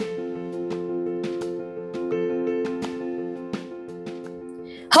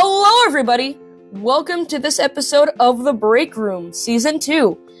everybody! Welcome to this episode of The Break Room, Season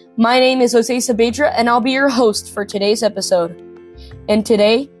 2. My name is Jose Saavedra, and I'll be your host for today's episode. And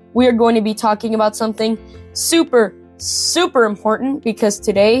today, we are going to be talking about something super important because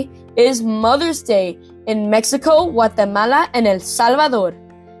today is Mother's Day in Mexico, Guatemala, and El Salvador.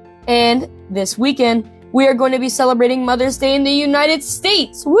 And this weekend, we are going to be celebrating Mother's Day in the United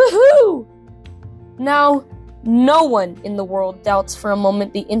States. Woohoo! Now, no one in the world doubts for a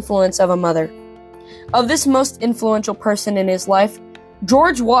moment the influence of a mother. Of this most influential person in his life,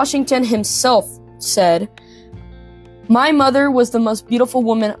 George Washington himself said, "My mother was the most beautiful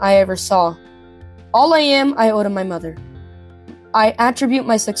woman I ever saw. All I am, I owe to my mother. I attribute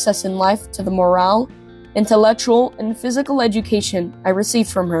my success in life to the moral, intellectual, and physical education I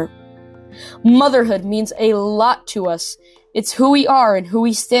received from her." Motherhood means a lot to us. It's who we are and who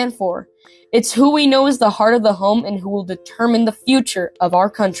we stand for. It's who we know is the heart of the home and who will determine the future of our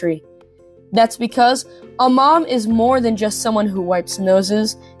country. That's because a mom is more than just someone who wipes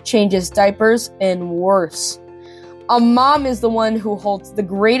noses, changes diapers, and worse. A mom is the one who holds the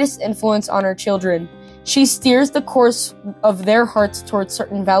greatest influence on her children. She steers the course of their hearts towards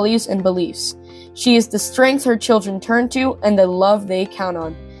certain values and beliefs. She is the strength her children turn to and the love they count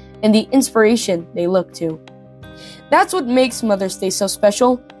on, and the inspiration they look to. That's what makes Mother's Day so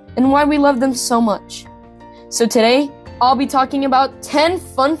special, and why we love them so much. So today, I'll be talking about 10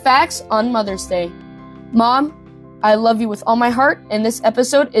 fun facts on Mother's Day. Mom, I love you with all my heart, and this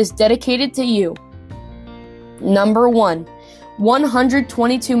episode is dedicated to you. Number 1.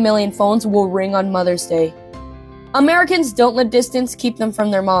 122 million phones will ring on Mother's Day. Americans don't let distance keep them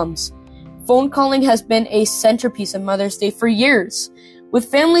from their moms. Phone calling has been a centerpiece of Mother's Day for years. With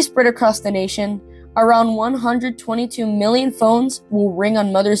families spread across the nation, around 122 million phones will ring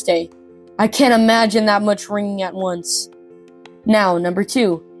on Mother's Day. I can't imagine that much ringing at once. Now, number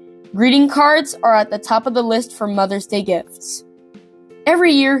 2. Greeting cards are at the top of the list for Mother's Day gifts.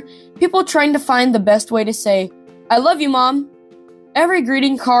 Every year, people trying to find the best way to say, "I love you, Mom." Every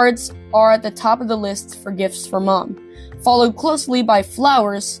greeting cards are at the top of the list for gifts for Mom, followed closely by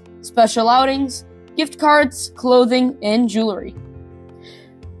flowers, special outings, gift cards, clothing, and jewelry.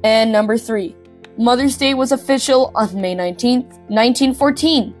 And number 3. Mother's Day was official on May 19th,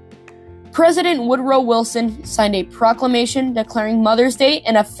 1914. President Woodrow Wilson signed a proclamation declaring Mother's Day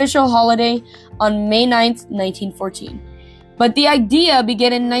an official holiday on May 9th, 1914. But the idea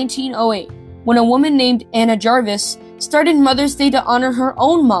began in 1908, when a woman named Anna Jarvis started Mother's Day to honor her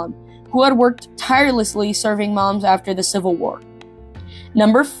own mom, who had worked tirelessly serving moms after the Civil War.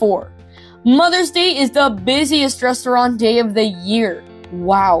 Number 4. Mother's Day is the busiest restaurant day of the year.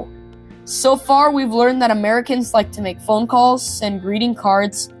 Wow. So far, we've learned that Americans like to make phone calls, send greeting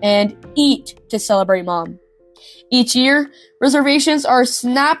cards, and eat to celebrate Mom. Each year, reservations are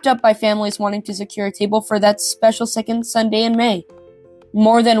snapped up by families wanting to secure a table for that special second Sunday in May.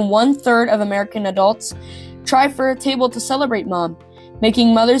 More than 1/3 of American adults try for a table to celebrate Mom,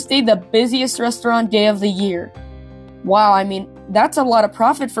 making Mother's Day the busiest restaurant day of the year. Wow, that's a lot of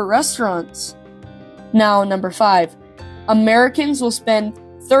profit for restaurants. Now, number 5. Americans will spend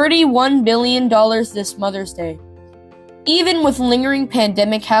 $31 billion this Mother's Day. Even with lingering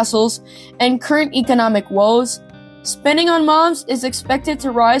pandemic hassles and current economic woes, spending on moms is expected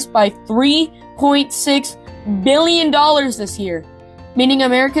to rise by $3.6 billion this year, meaning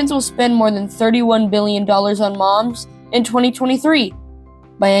Americans will spend more than $31 billion on moms in 2023.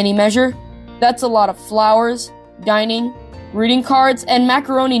 By any measure, that's a lot of flowers, dining, greeting cards, and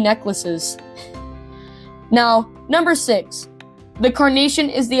macaroni necklaces. Now, number 6. The carnation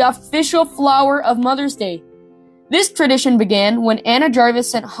is the official flower of Mother's Day. This tradition began when Anna Jarvis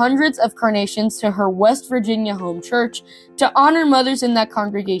sent hundreds of carnations to her West Virginia home church to honor mothers in that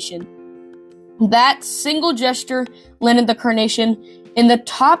congregation. That single gesture landed the carnation in the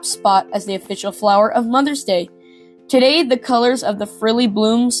top spot as the official flower of Mother's Day. Today, the colors of the frilly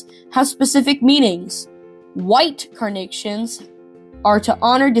blooms have specific meanings. White carnations are to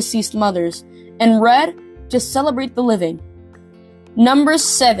honor deceased mothers, and red to celebrate the living. Number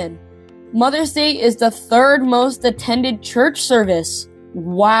 7. Mother's Day is the 3rd most attended church service.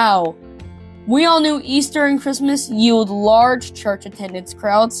 Wow. We all knew Easter and Christmas yield large church attendance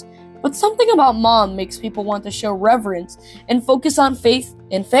crowds, but something about Mom makes people want to show reverence and focus on faith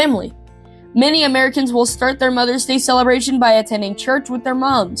and family. Many Americans will start their Mother's Day celebration by attending church with their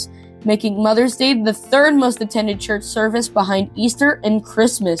moms, making Mother's Day the 3rd most attended church service behind Easter and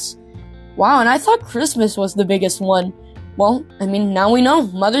Christmas. Wow, and I thought Christmas was the biggest one. Well, now we know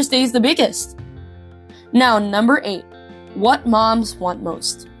Mother's Day is the biggest. Now, number 8. What moms want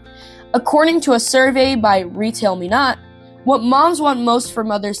most. According to a survey by Retail Me Not, What moms want most for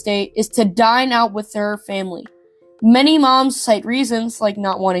Mother's Day is to dine out with their family. Many moms cite reasons like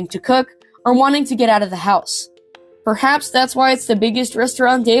not wanting to cook or wanting to get out of the house. Perhaps that's why it's the biggest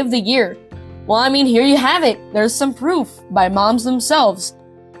restaurant day of the year. Well, I mean, here you have it. There's some proof by moms themselves.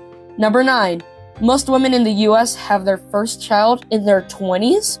 Number 9. Most women in the US have their first child in their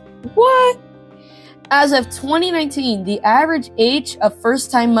 20s? What? As of 2019, the average age of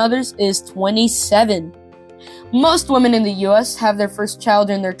first-time mothers is 27. Most women in the US have their first child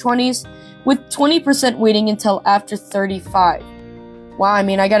in their 20s, with 20% waiting until after 35. Wow, I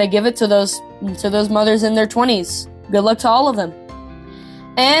mean, I gotta give it to those mothers in their 20s. Good luck to all of them.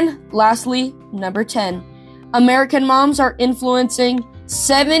 And lastly, number 10. American moms are influencing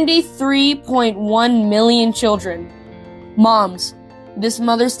 73.1 million children. Moms, this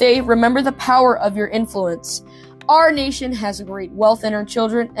Mother's Day, remember the power of your influence. Our nation has great wealth in our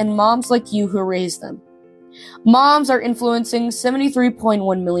children and moms like you who raise them. Moms are influencing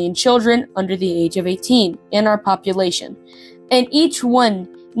 73.1 million children under the age of 18 in our population, and each one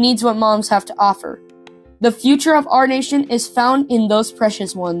needs what moms have to offer. The future of our nation is found in those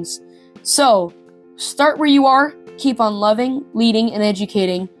precious ones. So, start where you are, keep on loving, leading, and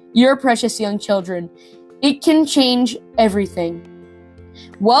educating your precious young children. It can change everything.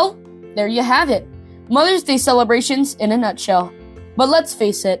 Well, there you have it. Mother's Day celebrations in a nutshell. But let's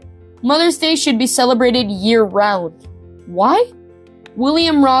face it, Mother's Day should be celebrated year-round. Why?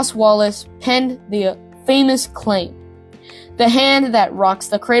 William Ross Wallace penned the famous claim, "The hand that rocks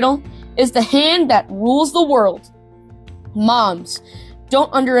the cradle is the hand that rules the world." Moms,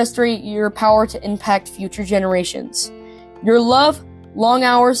 don't underestimate your power to impact future generations. Your love, long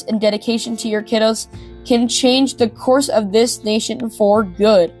hours, and dedication to your kiddos can change the course of this nation for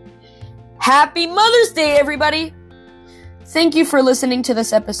good. Happy Mother's Day, everybody! Thank you for listening to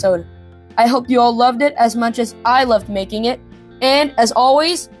this episode. I hope you all loved it as much as I loved making it. And as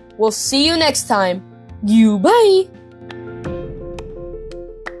always, we'll see you next time. Bye!